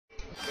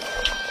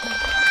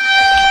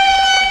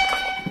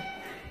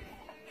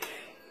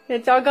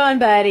It's all gone,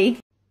 buddy.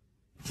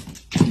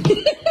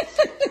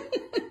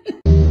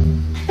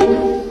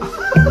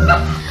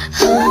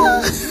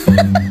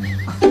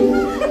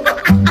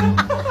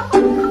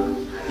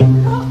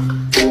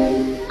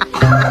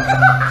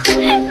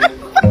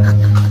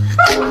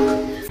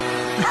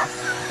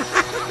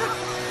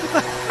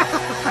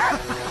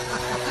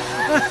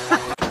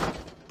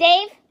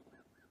 Dave?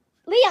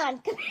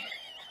 Leon, come here.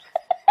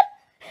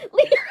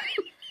 Leon.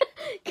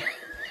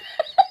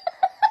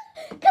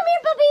 Come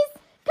here, bubbies.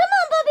 Come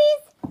on,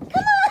 bubbies.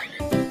 Come on.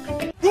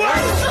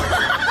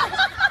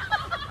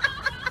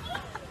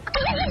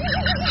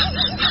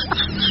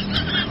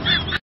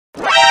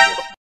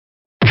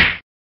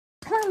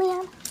 Come on,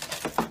 Leon.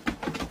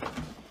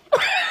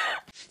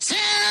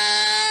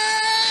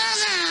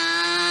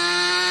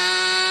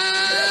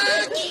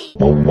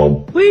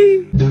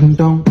 Wee. Dum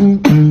dum.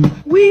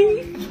 Wee.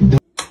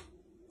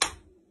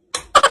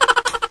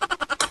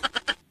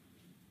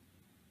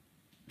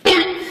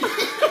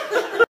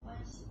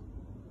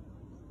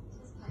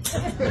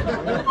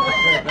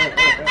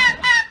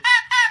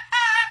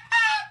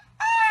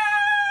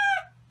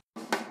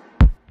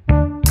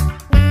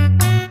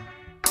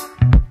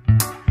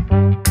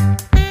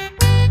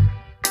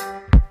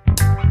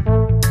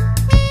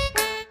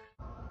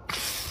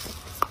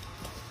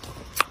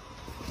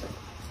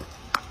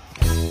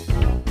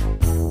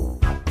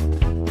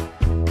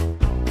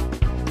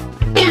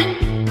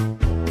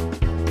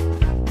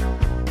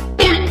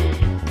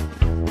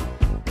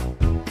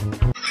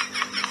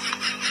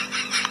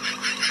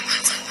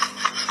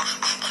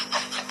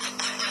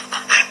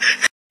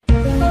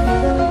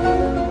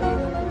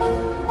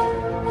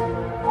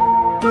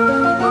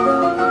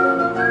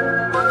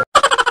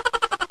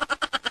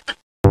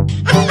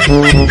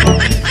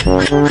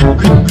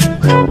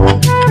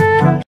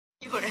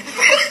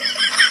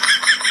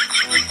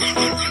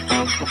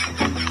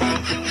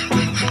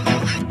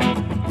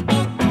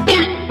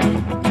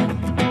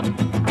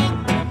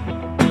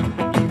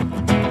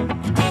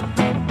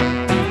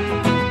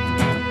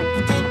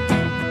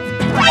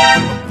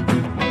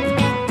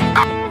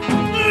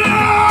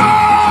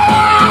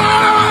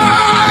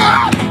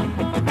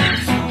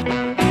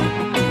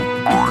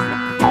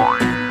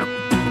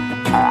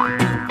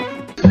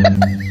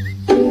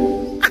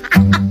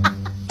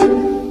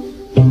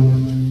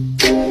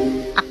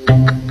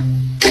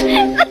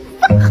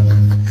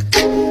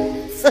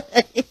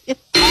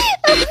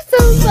 I'm so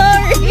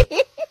sorry.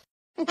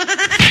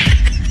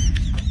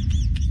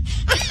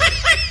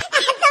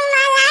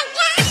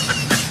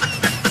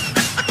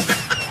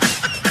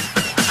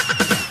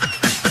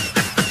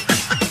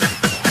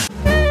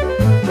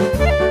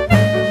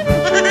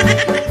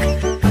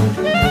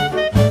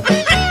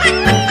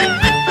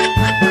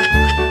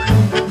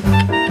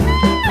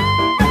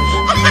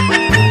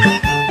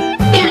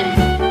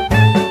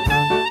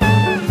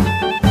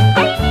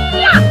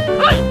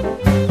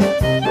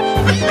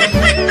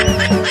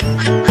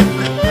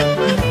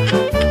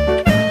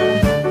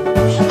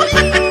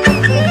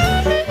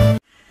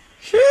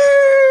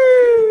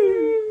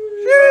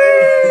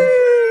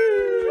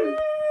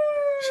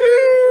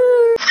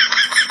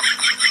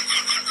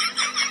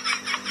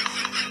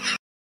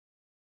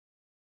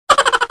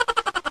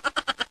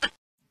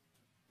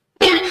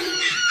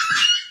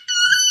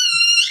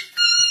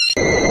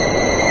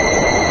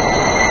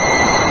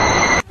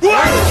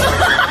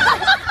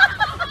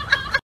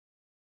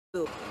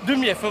 Do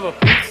me a favor,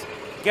 please.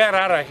 Get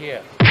out of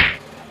here.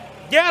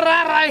 Get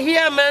out of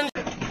here, man.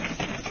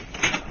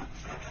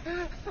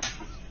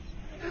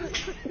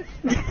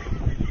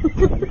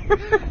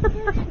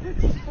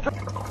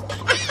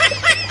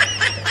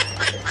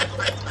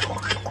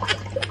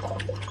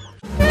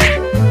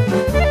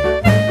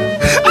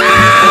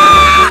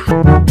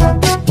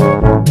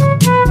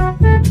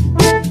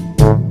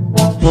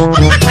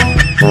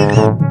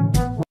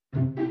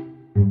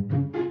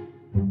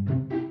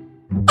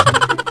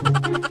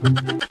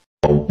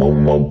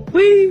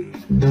 Wee.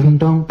 Dum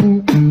dum.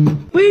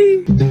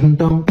 Wee. Dum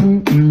dum.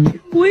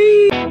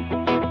 Wee.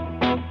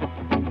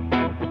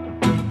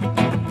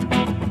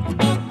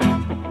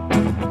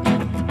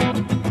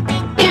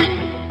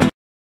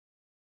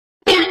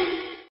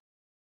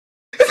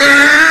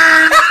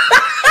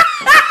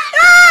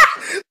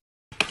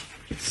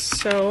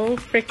 So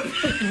freaking.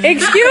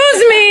 Excuse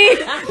me!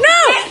 No!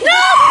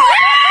 No!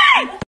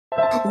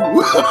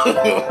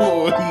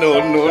 No,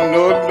 no,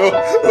 no, no.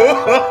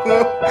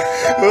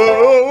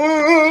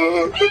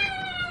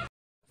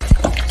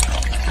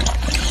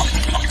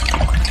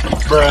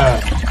 Bruh.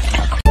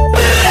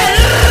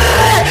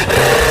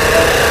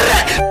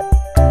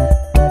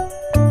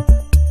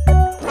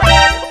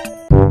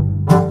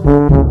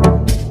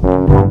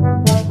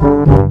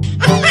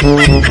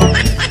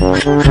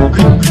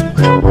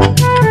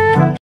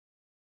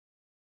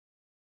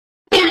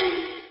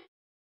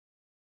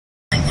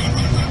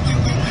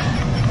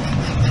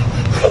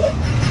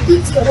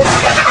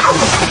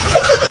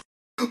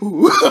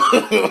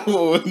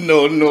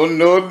 No, no,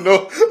 no, no.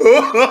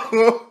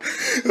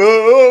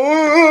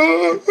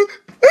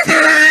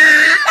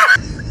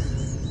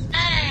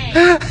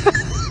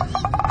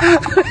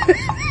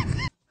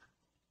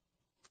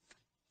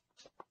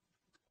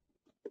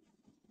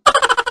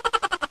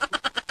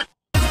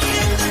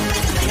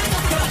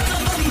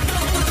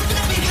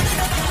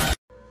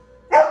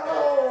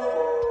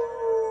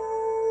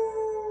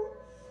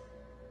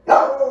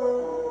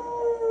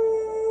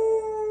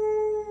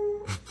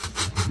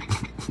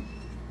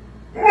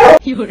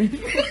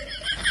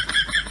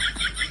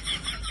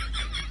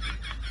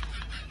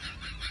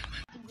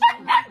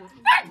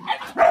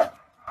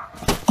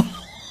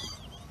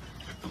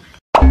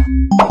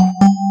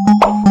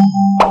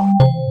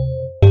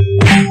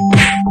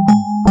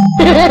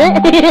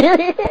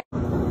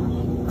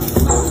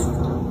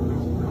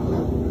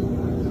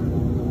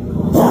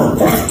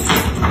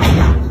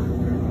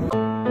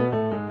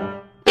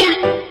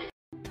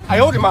 哎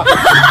呦我的妈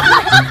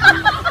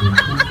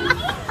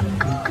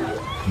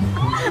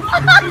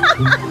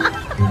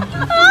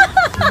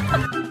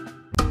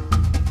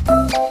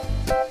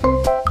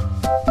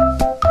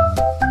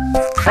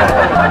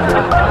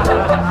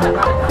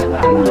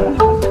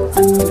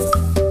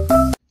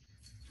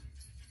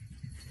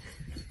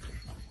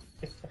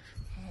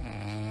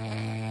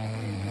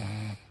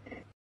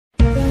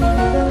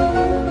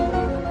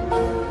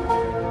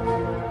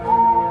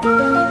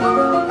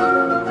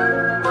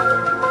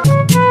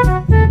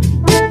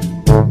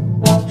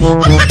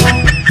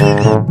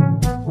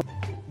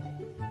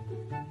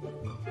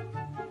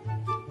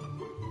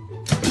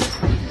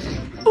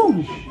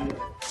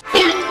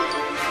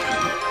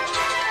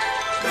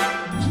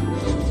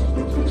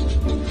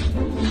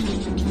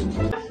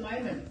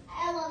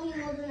！I love you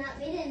more than that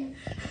mitten.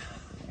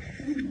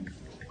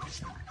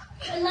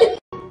 I love you.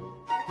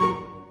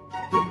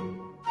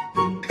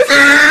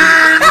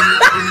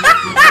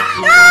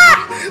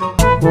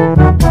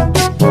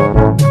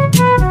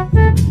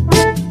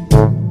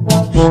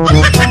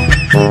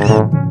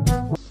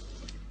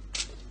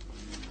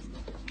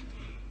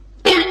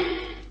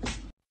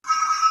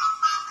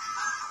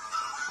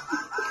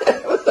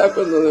 Вот так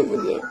вот надо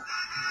будет.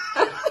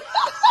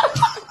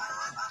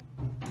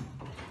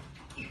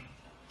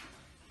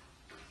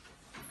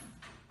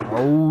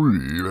 Oh,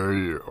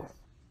 yeah.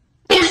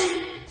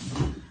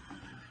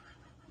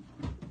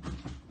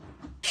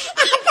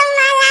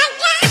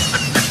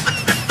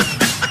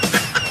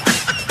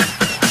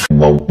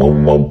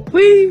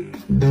 Wee.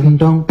 Dum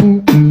dum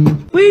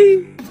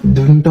Wee.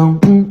 Dum dum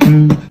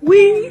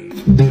Wee.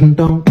 Dum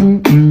dum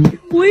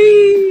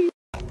Wee.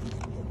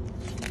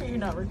 You're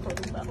not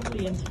recording that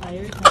the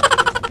entire time.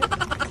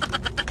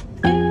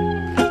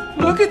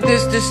 Look at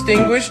this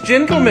distinguished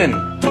gentleman.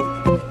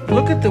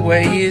 Look at the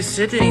way he is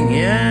sitting.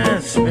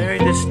 Yes, very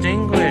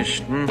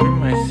distinguished.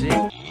 I see.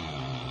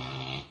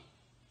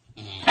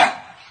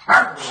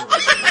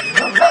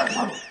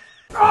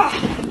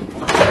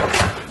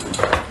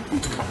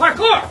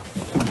 Parkour!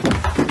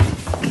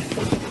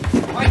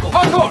 Michael,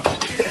 parkour!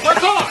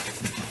 Parkour!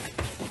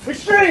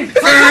 Extreme!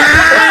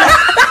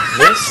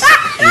 This is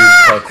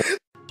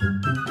parkour.